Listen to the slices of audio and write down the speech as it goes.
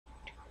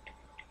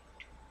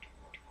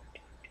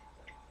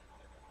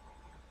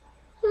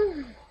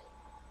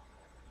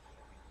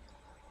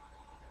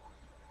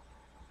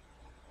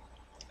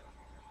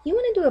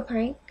do a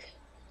prank.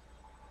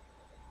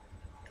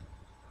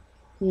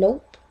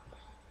 Nope.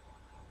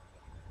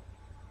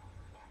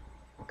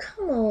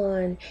 Come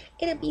on.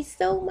 It'll be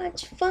so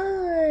much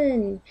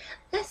fun.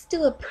 Let's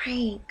do a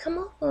prank.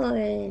 Come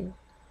on.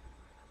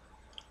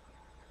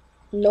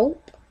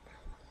 Nope.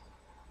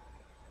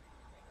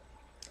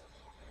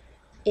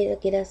 It'll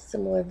get us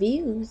some more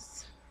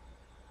views.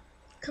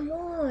 Come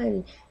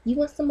on. You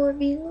want some more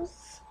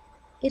views?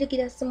 It'll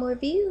get us some more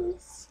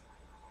views.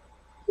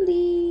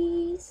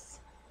 Please.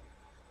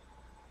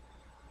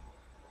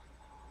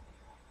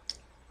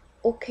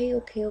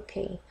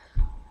 Okay.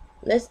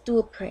 Let's do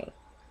a prank.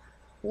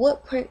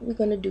 What prank we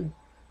gonna do?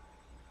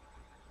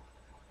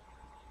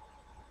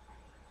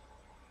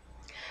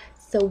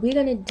 So we're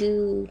gonna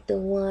do the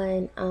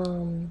one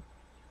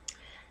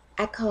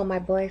I call my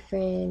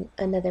boyfriend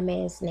another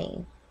man's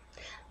name.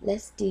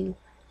 Let's do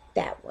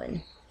that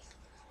one.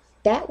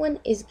 That one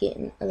is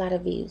getting a lot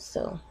of views,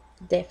 so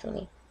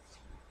definitely.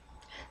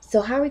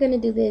 So how we're gonna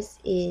do this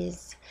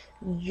is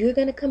you're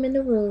gonna come in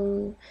the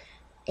room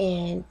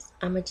and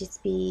I'm gonna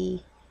just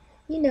be,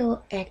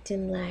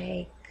 acting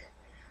like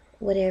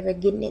whatever,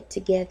 getting it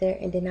together,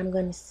 and then I'm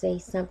gonna say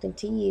something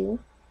to you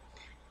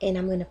and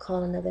I'm gonna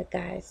call another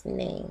guy's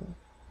name.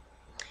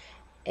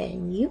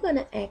 And you're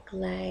gonna act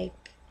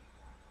like,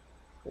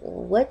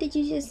 what did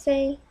you just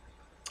say?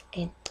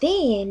 And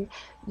then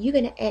you're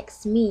gonna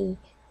ask me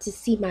to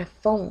see my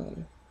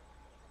phone.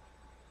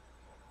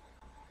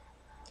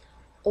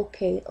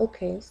 Okay,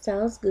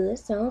 sounds good.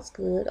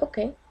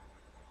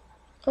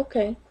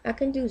 Okay, I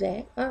can do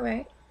that. All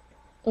right.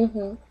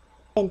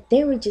 And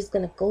then we're just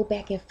gonna go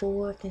back and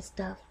forth and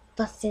stuff,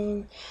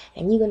 fussing,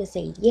 and you're gonna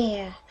say,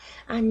 yeah,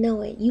 I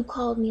know it. You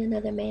called me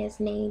another man's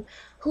name.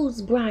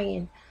 Who's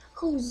Brian?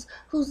 Who's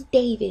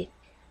David?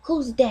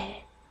 Who's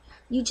that?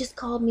 You just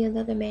called me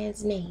another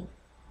man's name.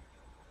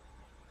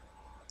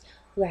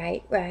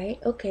 Right.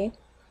 Okay.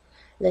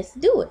 Let's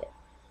do it.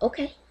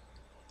 Okay.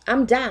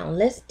 I'm down.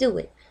 Let's do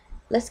it.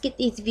 Let's get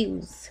these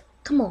views.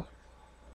 Come on.